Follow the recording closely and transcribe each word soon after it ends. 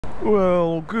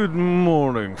Well, good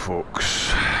morning,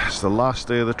 folks. It's the last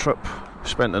day of the trip.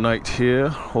 Spent the night here,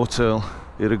 Hotel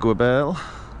Irigoyen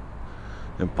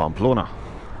in Pamplona.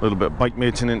 A little bit of bike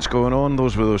maintenance going on.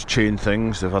 Those were those chain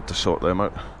things, they've had to sort them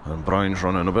out. And Brian's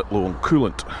running a bit low on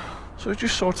coolant. So he's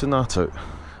just sorting that out.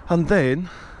 And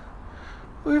then,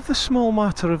 we have the small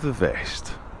matter of the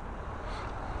vest.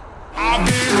 I've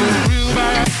been a real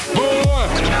bad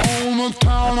boy on the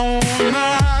town all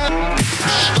night.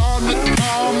 Starting to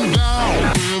calm down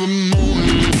with the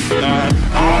morning light.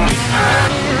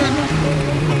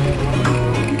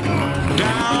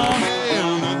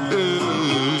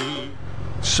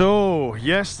 So,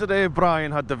 yesterday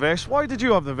Brian had the vest. Why did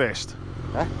you have the vest?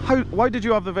 Why did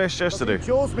you have the vest yesterday? He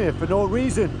chose me for no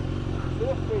reason.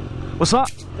 What's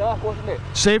that? Dark, wasn't it?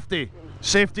 Safety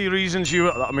reasons.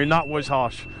 I mean, that was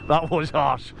harsh. That was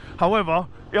harsh. However,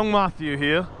 young Matthew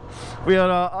here, we had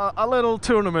a little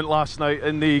tournament last night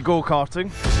in the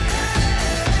go-karting.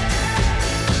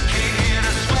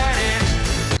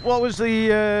 What was the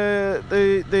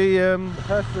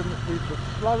person who's the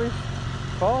slowest,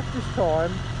 fastest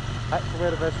time had to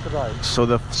wear the vest today. So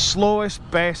the slowest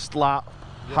best lap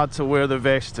had to wear the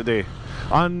vest today.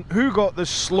 And who got the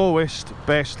slowest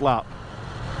best lap?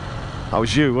 That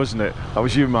was you, wasn't it? That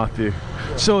was you, Matthew.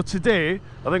 Yeah. So today,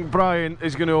 I think Brian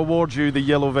is going to award you the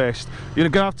yellow vest. You're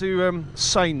going to have to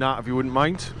sign that if you wouldn't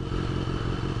mind.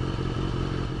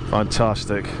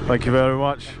 Fantastic. Thank you very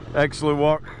much. Excellent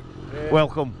work. Yeah.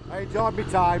 Welcome. I enjoyed my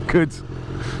time. Good.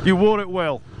 You wore it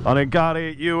well. And then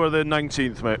Gary, you were the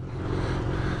 19th, mate.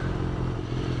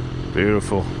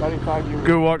 Beautiful. Very kind of you.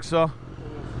 Good work, sir.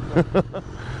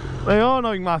 They are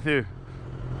annoying, Matthew.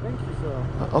 Thank you, sir.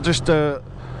 I'll just,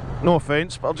 no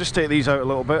offence, but I'll just take these out a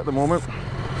little bit at the moment.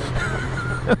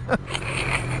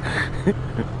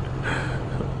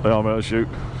 I'm out of shoot.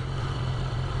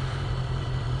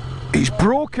 He's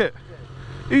broke it.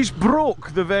 He's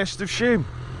broke the vest of shame.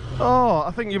 Oh,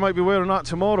 I think you might be wearing that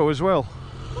tomorrow as well.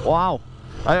 Wow.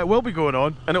 It will be going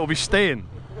on, and it will be staying.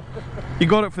 You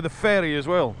got it for the ferry as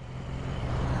well.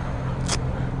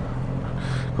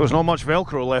 There's not much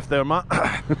Velcro left there, Matt.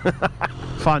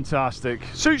 Fantastic.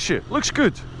 Suits you. Looks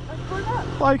good. Thanks very much.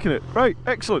 Liking it. Right,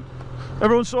 excellent.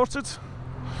 Everyone sorted?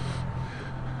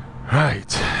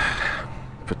 Right.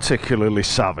 Particularly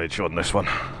savage on this one.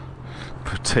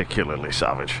 Particularly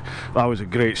savage. That was a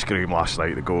great scream last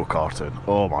night, the go-karting.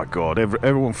 Oh my god.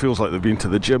 Everyone feels like they've been to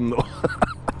the gym though.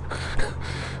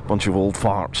 Bunch of old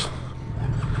farts.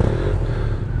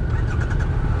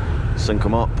 Sync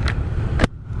them up.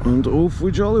 And off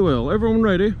we jolly well. Everyone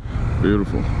ready?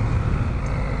 Beautiful.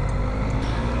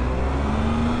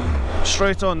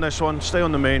 Straight on this one. Stay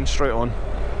on the main. Straight on.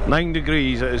 9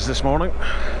 degrees it is this morning.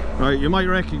 Right, you might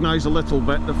recognise a little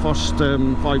bit the first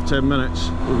 5-10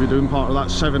 minutes. We'll be doing part of that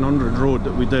 700 road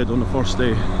that we did on the first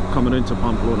day coming into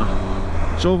Pamplona.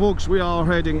 So folks, we are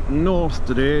heading north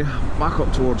today, back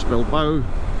up towards Bilbao,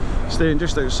 staying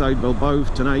just outside Bilbao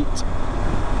tonight,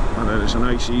 and then it's a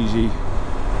nice easy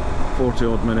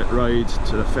 40-odd minute ride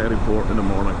to the ferry port in the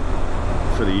morning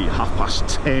for the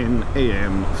 10:30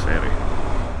 AM ferry.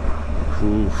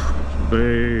 Oof,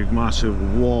 big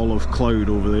massive wall of cloud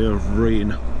over there of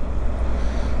rain.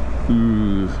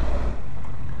 Ooh.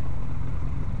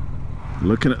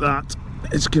 Looking at that,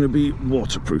 it's going to be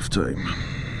waterproof time.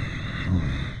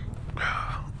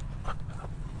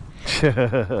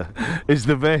 Is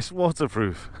the vest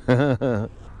waterproof?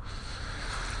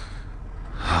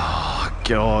 Oh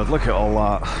god, look at all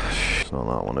that. It's not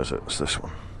that one, is it? It's this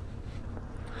one.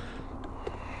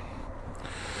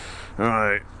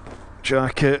 Alright,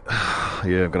 jacket.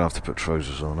 Yeah, I'm going to have to put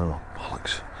trousers on now.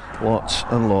 Bollocks. Lots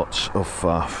and lots of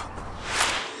faff.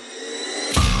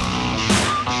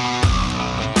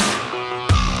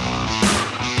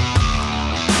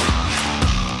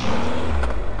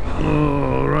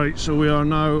 Alright, so we are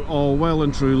now all well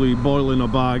and truly boiling a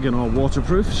bag in our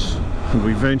waterproofs, and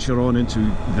we venture on into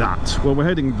that. Well, we're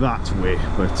heading that way,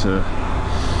 but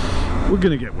we're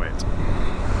gonna get wet.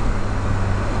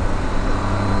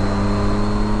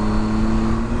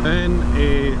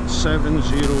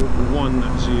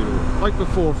 NA7010. Like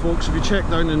before, folks, if you check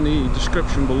down in the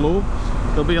description below,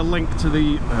 there'll be a link to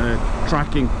the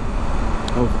tracking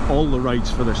of all the rides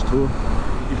for this tour.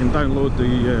 You can download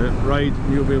the ride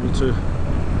and you'll be able to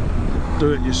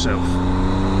do it yourself.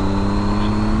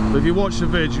 But if you watch the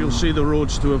vid, you'll see the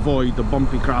roads to avoid, the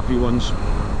bumpy crappy ones.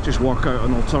 Just work out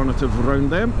an alternative around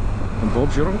them and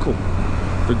Bob's your uncle.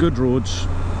 The good roads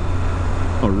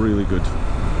are really good.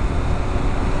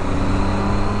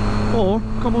 Or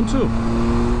come on tour.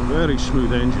 Very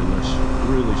smooth engine this,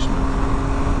 really smooth.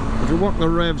 If you work the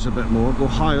revs a bit more, go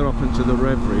higher up into the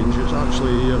rev range, it's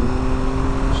actually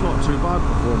it's not too bad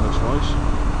performance-wise.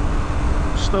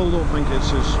 Still don't think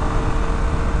it's as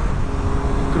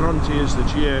grunty as the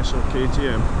GS or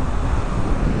KTM.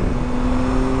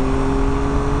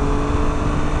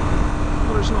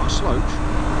 But it's not a slouch.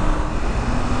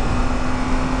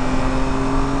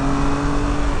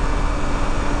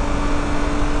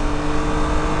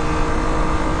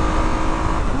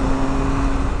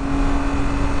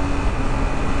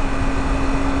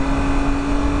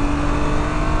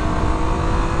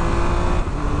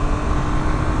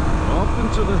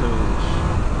 To the hills.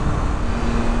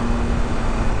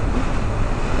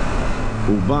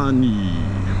 Ubani.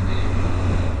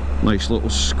 Nice little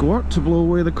squirt to blow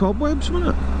away the cobwebs, won't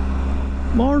it?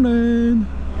 Morning.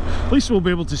 At least we'll be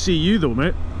able to see you though,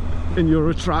 mate, in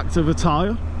your attractive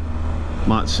attire.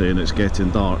 Matt's saying it's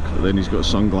getting dark, but then he's got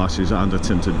sunglasses and a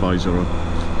tinted visor on.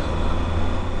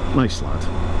 Nice lad.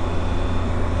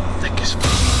 Thick as fuck.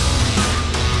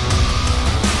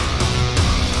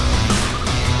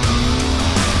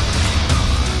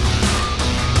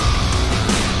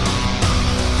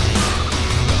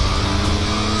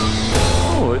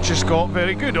 Just got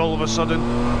very good all of a sudden.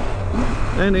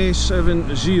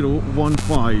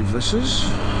 NA7015 this is.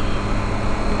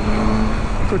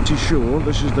 Pretty sure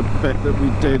this is the bit that we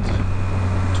did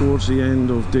towards the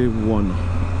end of day 1.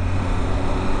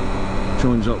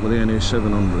 Joins up with the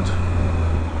NA700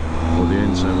 or the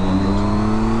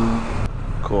N700.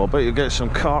 Cool, I bet you get some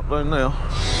carp down there.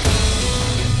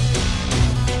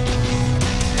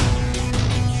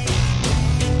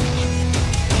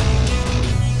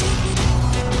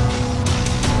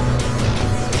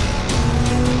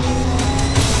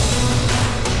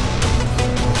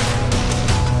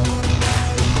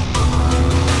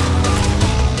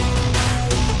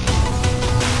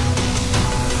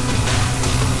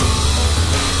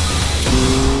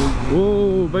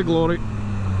 Big lorry,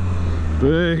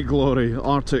 big lorry,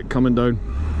 Arctic coming down.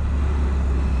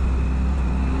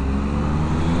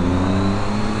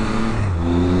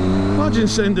 Imagine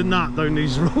sending that down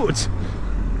these roads.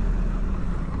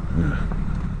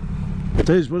 It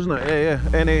is, wasn't it? Yeah,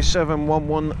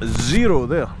 NA7110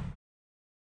 there.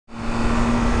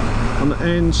 On the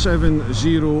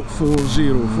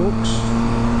N7040, folks.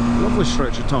 Lovely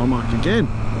stretch of tarmac again.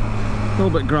 A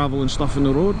little bit gravel and stuff in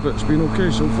the road, but it's been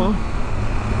okay so far.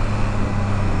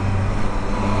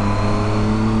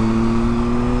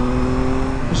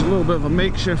 A little bit of a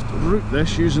makeshift route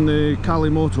this, using the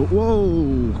Calimoto.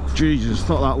 Whoa, Jesus,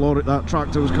 thought that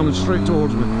tractor was coming straight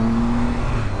towards me.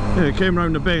 Yeah, I came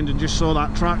round the bend and just saw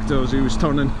that tractor as he was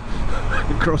turning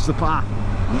across the path.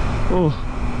 Oh.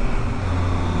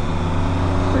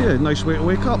 But yeah, nice way to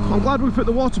wake up. I'm glad we put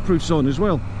the waterproofs on as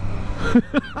well.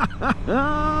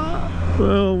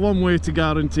 Well, one way to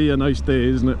guarantee a nice day,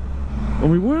 isn't it? I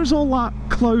mean, where's all that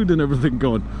cloud and everything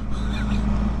gone?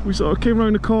 We sort of came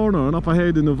around the corner and up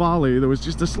ahead in the valley there was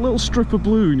just this little strip of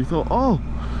blue and you thought, oh,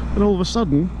 and all of a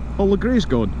sudden all the grey's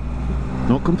gone.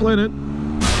 Not complaining.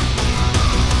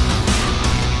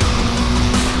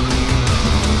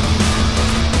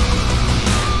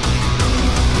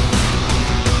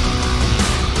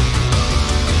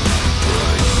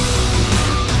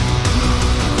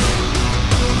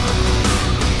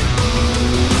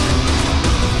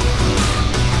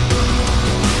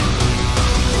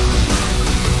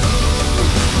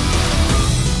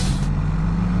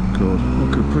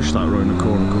 Push that around the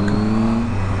corner quicker.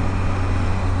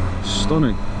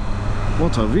 Stunning.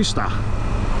 What a vista.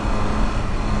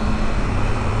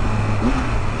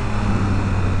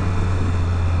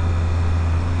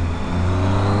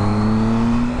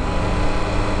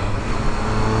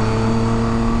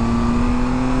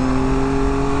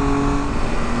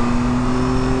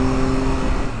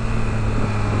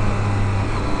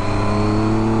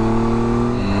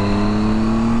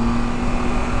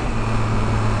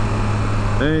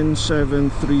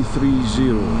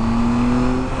 N7330,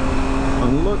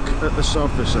 and look at the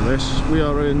surface of this. We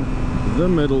are in the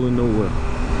middle of nowhere.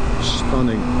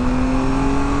 Stunning.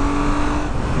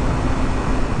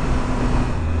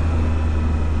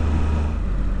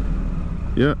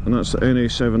 Yeah, and that's the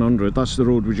NA700. That's the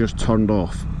road we just turned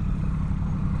off.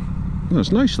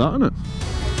 That's nice, that, isn't it?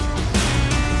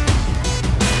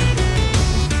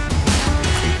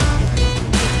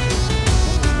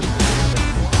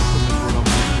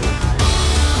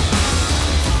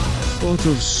 What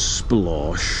of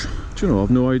splosh. Do you know,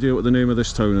 I've no idea what the name of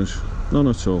this town is. None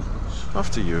at all.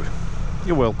 After you.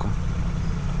 You're welcome.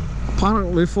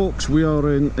 Apparently, folks, we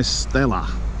are in Estella.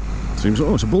 Seems,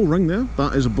 oh, it's a bull ring there.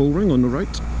 That is a bull ring on the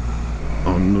right.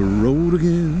 On the road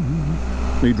again.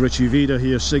 Need Richie Vida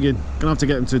here singing. Gonna have to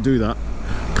get him to do that.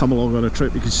 Come along on a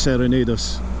trip, you can serenade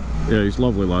us. Yeah, he's a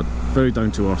lovely lad. Very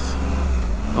down to earth.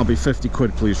 I'll be 50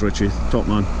 quid please, Richie. Top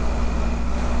man.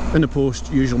 In the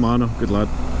post, usual manner. Good lad.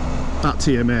 That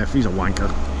TMF, he's a wanker.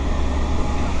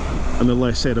 And the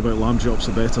less said about lamb chops,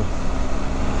 the better.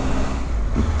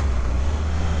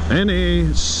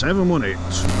 NA 718.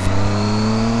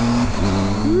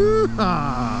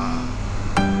 Woo-ha!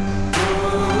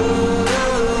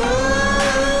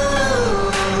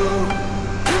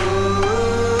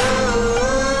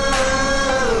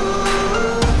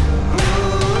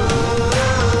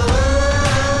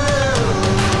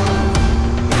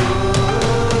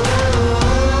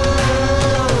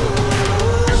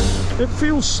 It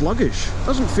feels sluggish.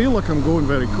 Doesn't feel like I'm going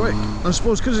very quick. I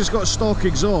suppose because it's got a stock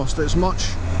exhaust, it's much.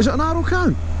 Is it an arrow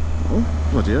can? Oh,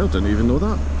 bloody hell! Didn't even know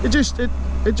that. It just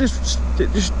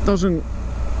doesn't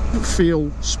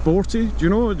feel sporty. Do you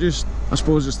know? I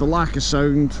suppose it's the lack of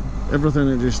sound, everything.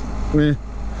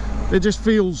 It just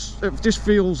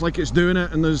feels like it's doing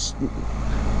it, and there's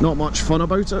not much fun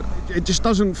about it. It just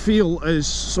doesn't feel as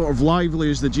sort of lively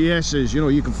as the GS is. You know,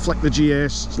 you can flick the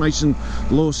GS, it's nice and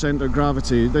low centre of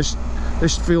gravity. This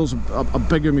feels a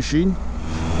bigger machine.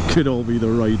 Could all be the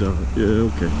rider. Yeah,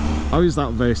 okay. How is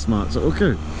that vest, Matt? Is it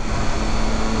okay?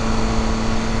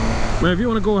 Well, if you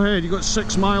want to go ahead, you've got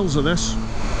 6 miles of this.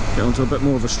 Get onto a bit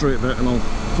more of a straight bit and I'll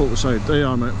pull the side. There you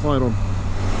are, mate. Fire on.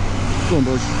 Go on,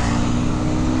 boys.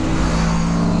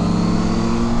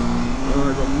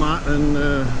 I've got Matt and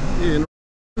Ian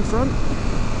in front.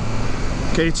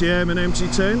 KTM and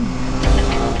MT10.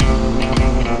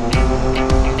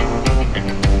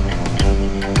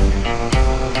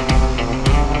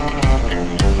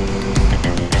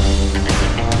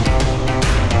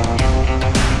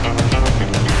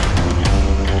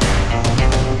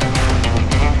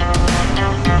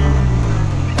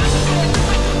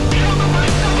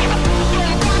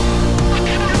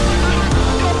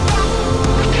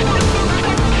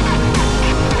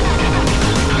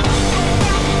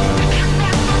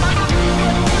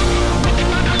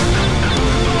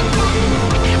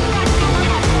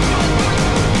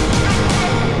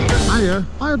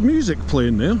 I had music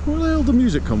playing there. Where the hell did the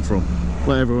music come from?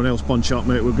 Let everyone else bunch up,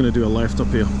 mate. We're going to do a left up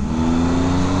here.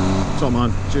 Top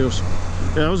man. Cheers.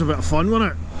 Yeah, that was a bit of fun,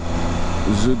 wasn't it?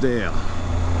 There.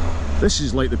 This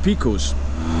is like the Picos.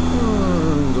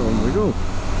 And on we go.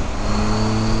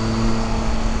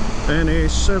 NA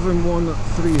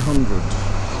 71300.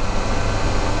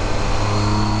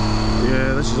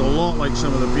 Yeah, this is a lot like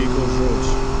some of the Picos roads.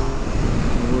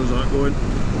 Where's that going?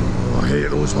 Oh, I hate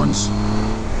those ones.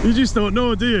 You just don't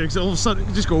know, do you? Because all of a sudden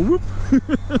you just go whoop.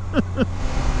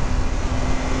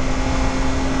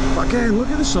 But again, look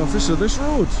at the surface of this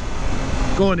road.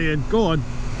 Go on, Ian, go on.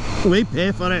 We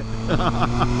pay for it.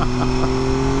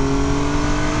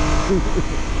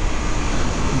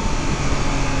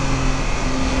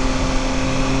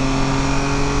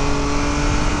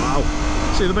 Wow.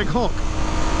 See the big hawk?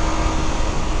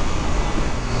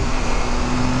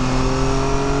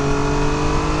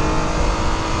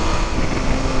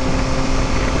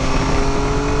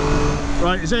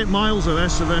 Right, it's 8 miles of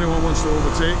this if anyone wants to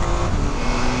overtake.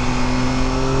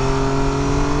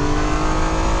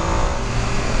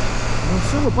 I'll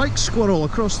feel a bike squirrel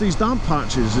across these damp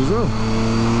patches as well.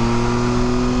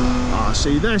 Ah,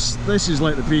 see, this is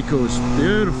like the Picos.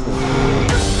 Beautiful.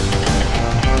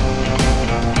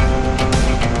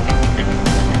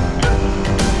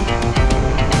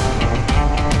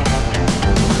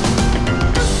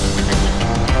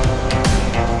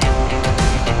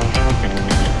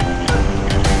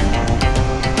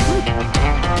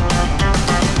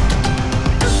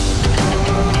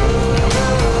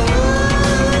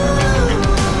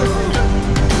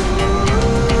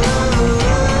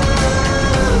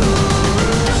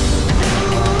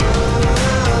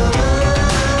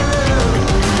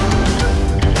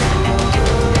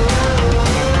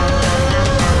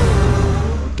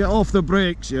 Get off the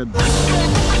brakes, you.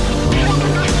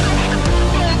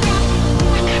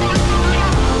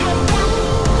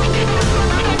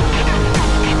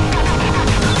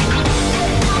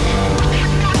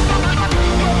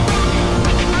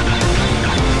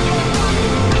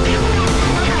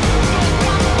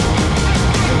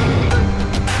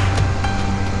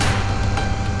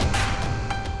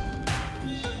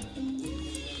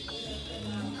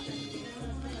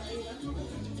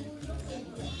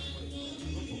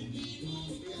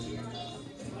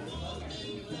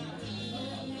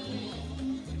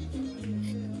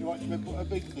 Put a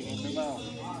big thing in your mouth.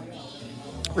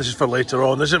 This is for later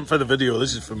on, this isn't for the video,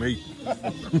 this is for me.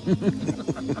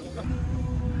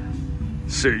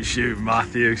 Suits you,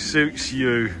 Matthew, suits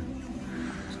you.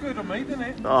 good on me, doesn't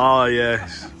it? Oh,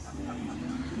 yes.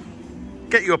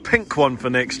 Get you a pink one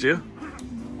for next year.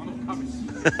 I'm not coming.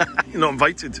 You're not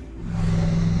invited.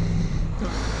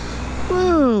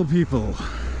 Well, people,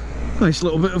 nice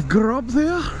little bit of grub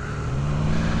there.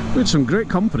 We had some great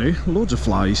company, loads of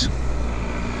flies.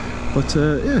 But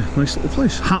yeah, nice little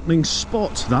place. Happening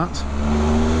spot, that.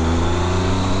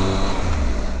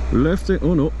 Lefting,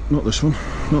 oh no, not this one.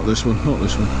 Not this one, not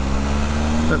this one.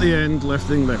 At the end,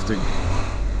 lefting, lefting.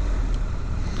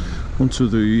 Onto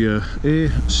the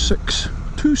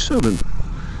A627.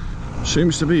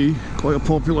 Seems to be quite a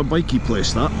popular bikey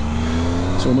place, that.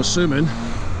 So I'm assuming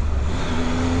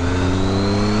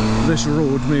this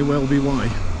road may well be why.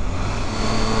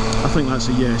 I think that's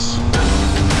a yes.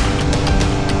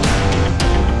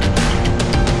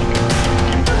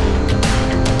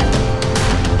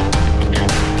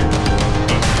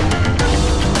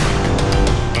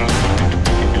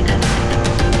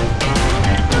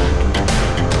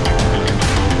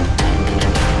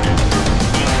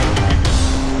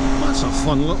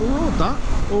 Fun little road, that.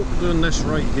 Oh, we're doing this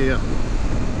right here.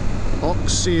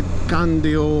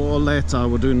 Oxycandioleta,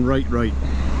 we're doing right.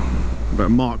 Better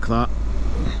mark that.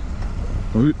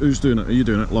 Oh, who's doing it? Are you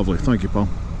doing it? Lovely, thank you, pal.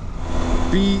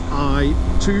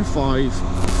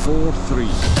 BI2543.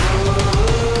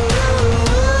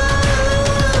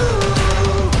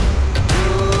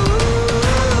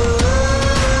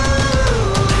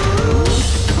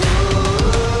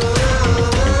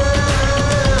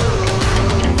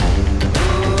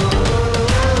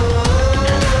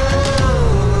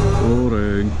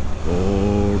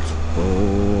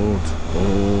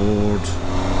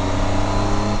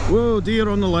 Whoa, deer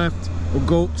on the left, or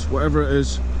goat, whatever it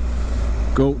is.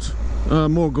 Goat.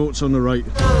 More goats on the right.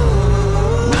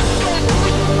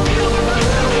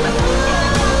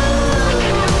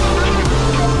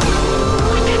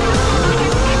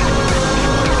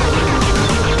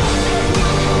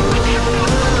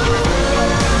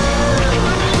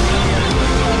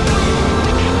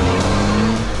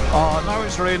 Oh, now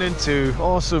it's raining too.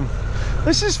 Awesome.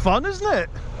 This is fun, isn't it?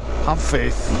 Have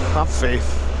faith. Have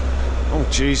faith. Oh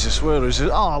Jesus, where is it?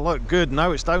 Oh look, good,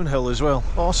 now it's downhill as well.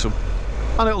 Awesome.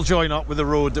 And it'll join up with the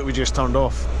road that we just turned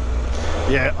off.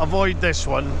 Yeah, avoid this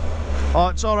one. Oh,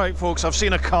 it's alright folks, I've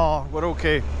seen a car, we're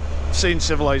okay. I've seen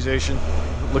civilization.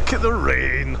 Look at the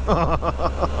rain.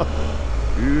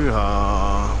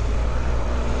 Hoo-ha.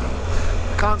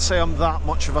 I can't say I'm that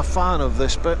much of a fan of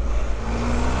this bit.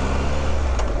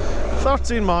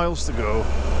 13 miles to go.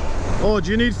 Oh,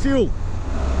 do you need fuel?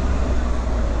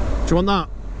 Do you want that?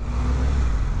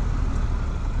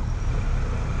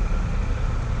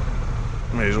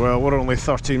 May as well, we're only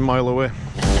 13 mile away. Oh,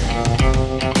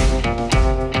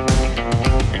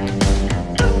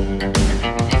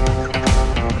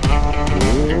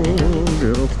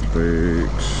 get off the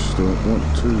brakes. Don't want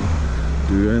to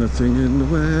do anything in the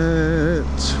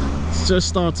wet. It's just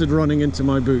started running into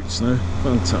my boots now.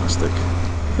 Fantastic.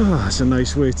 Ah, that's a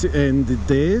nice way to end the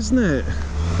day, isn't it?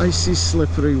 Icy,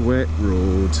 slippery, wet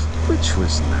road, which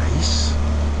was nice.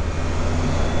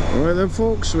 Alright then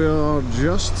folks, we are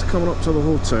just coming up to the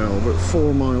hotel, about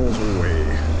 4 miles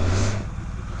away.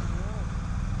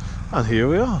 And here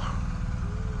we are.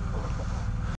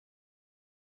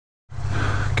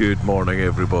 Good morning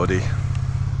everybody.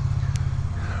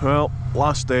 Well,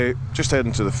 last day, just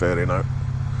heading to the ferry now.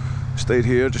 Stayed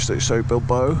here just outside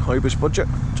Bilbao, Ibis budget.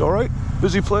 It's alright,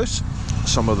 busy place.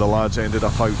 Some of the lads ended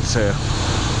up out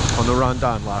on the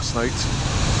Randan last night.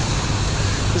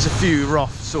 There's a few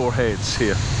rough sore heads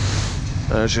here.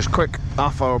 It's just quick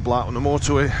half-hour black on the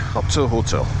motorway up to the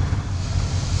hotel.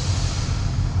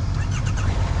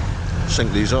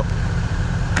 Sync these up.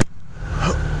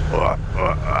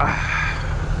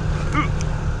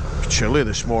 Chilly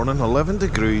this morning, 11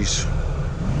 degrees.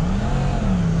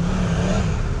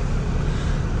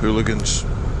 Hooligans,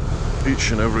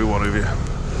 each and every one of you.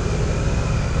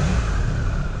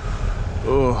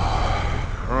 Oh,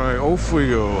 right, off we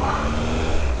go.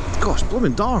 Gosh,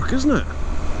 blooming dark, isn't it?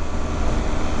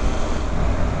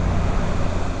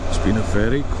 It's been a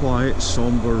very quiet,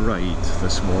 sombre ride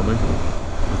this morning.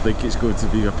 I think it's going to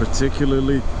be a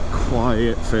particularly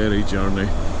quiet ferry journey.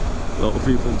 A lot of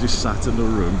people just sat in their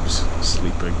rooms,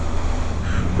 sleeping.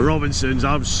 Robinson's,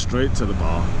 I'm straight to the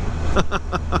bar.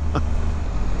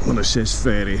 When it says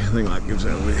ferry, I think that gives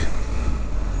it away.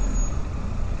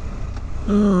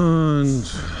 And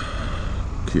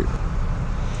cute.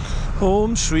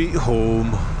 Home sweet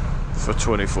home for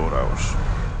 24 hours.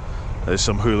 There's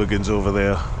some hooligans over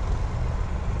there.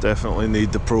 Definitely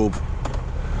need the probe.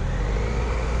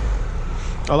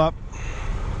 Hold up.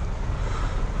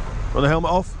 Want the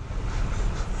helmet off?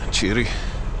 Cheery.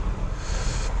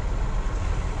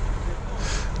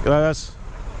 Gracias.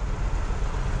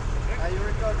 Are you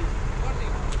recording?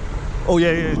 Oh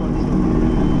yeah.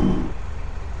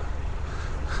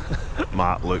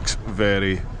 Matt looks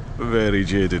very, very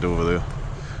jaded over there.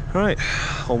 Right,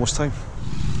 almost time.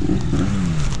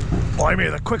 Well, I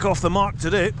made a quick off the mark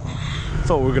today.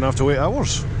 Thought we were going to have to wait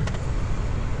hours.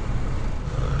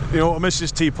 You know what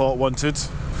Mrs. Teapot wanted?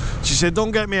 She said,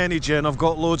 don't get me any gin, I've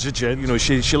got loads of gin. You know,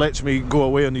 she lets me go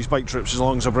away on these bike trips as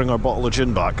long as I bring her a bottle of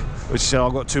gin back. But she said,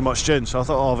 I've got too much gin. So I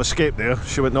thought, oh, I've escaped there.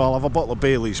 She went, no, I'll have a bottle of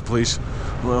Baileys, please.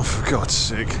 Well, for God's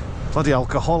sake. Bloody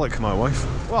alcoholic, my wife.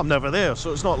 Well, I'm never there,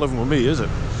 so it's not living with me, is it?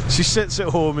 She sits at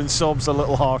home and sobs a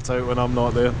little heart out when I'm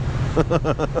not there.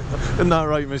 Isn't that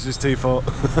right, Mrs. Teapot?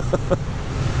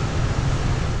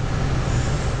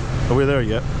 Are we there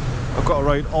yet? I've got to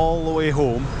ride all the way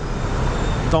home,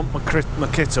 dump my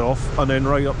kit off, and then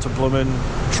right up to Bloomin'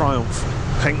 Triumph,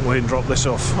 Hinkley, and drop this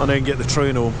off, and then get the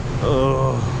train home.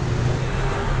 Ugh.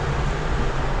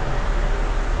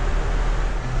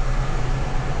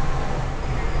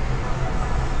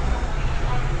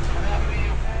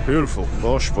 Beautiful.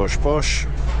 Bosh, bosh, bosh.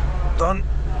 Done.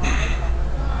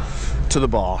 To the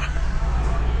bar.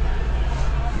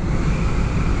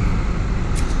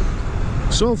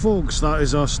 So folks, that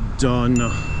is us done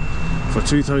for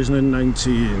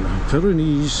 2019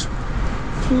 Pyrenees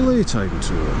Playtime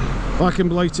Tour. Back in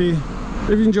Blighty. If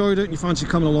you enjoyed it and you fancy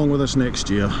coming along with us next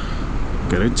year,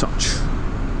 get in touch.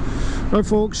 Right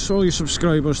folks, all you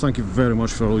subscribers, thank you very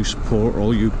much for all your support,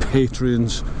 all you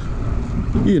patrons.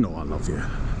 You know I love you.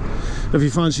 If you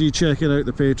fancy checking out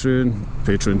the Patreon,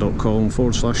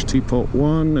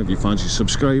 patreon.com/teapot1. If you fancy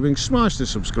subscribing, smash the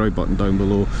subscribe button down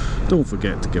below. Don't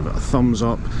forget to give it a thumbs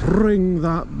up, ring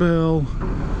that bell,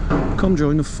 come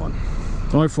join the fun.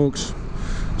 Alright folks,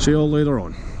 see you all later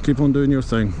on. Keep on doing your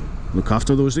thing, look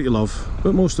after those that you love,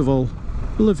 but most of all,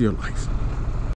 live your life.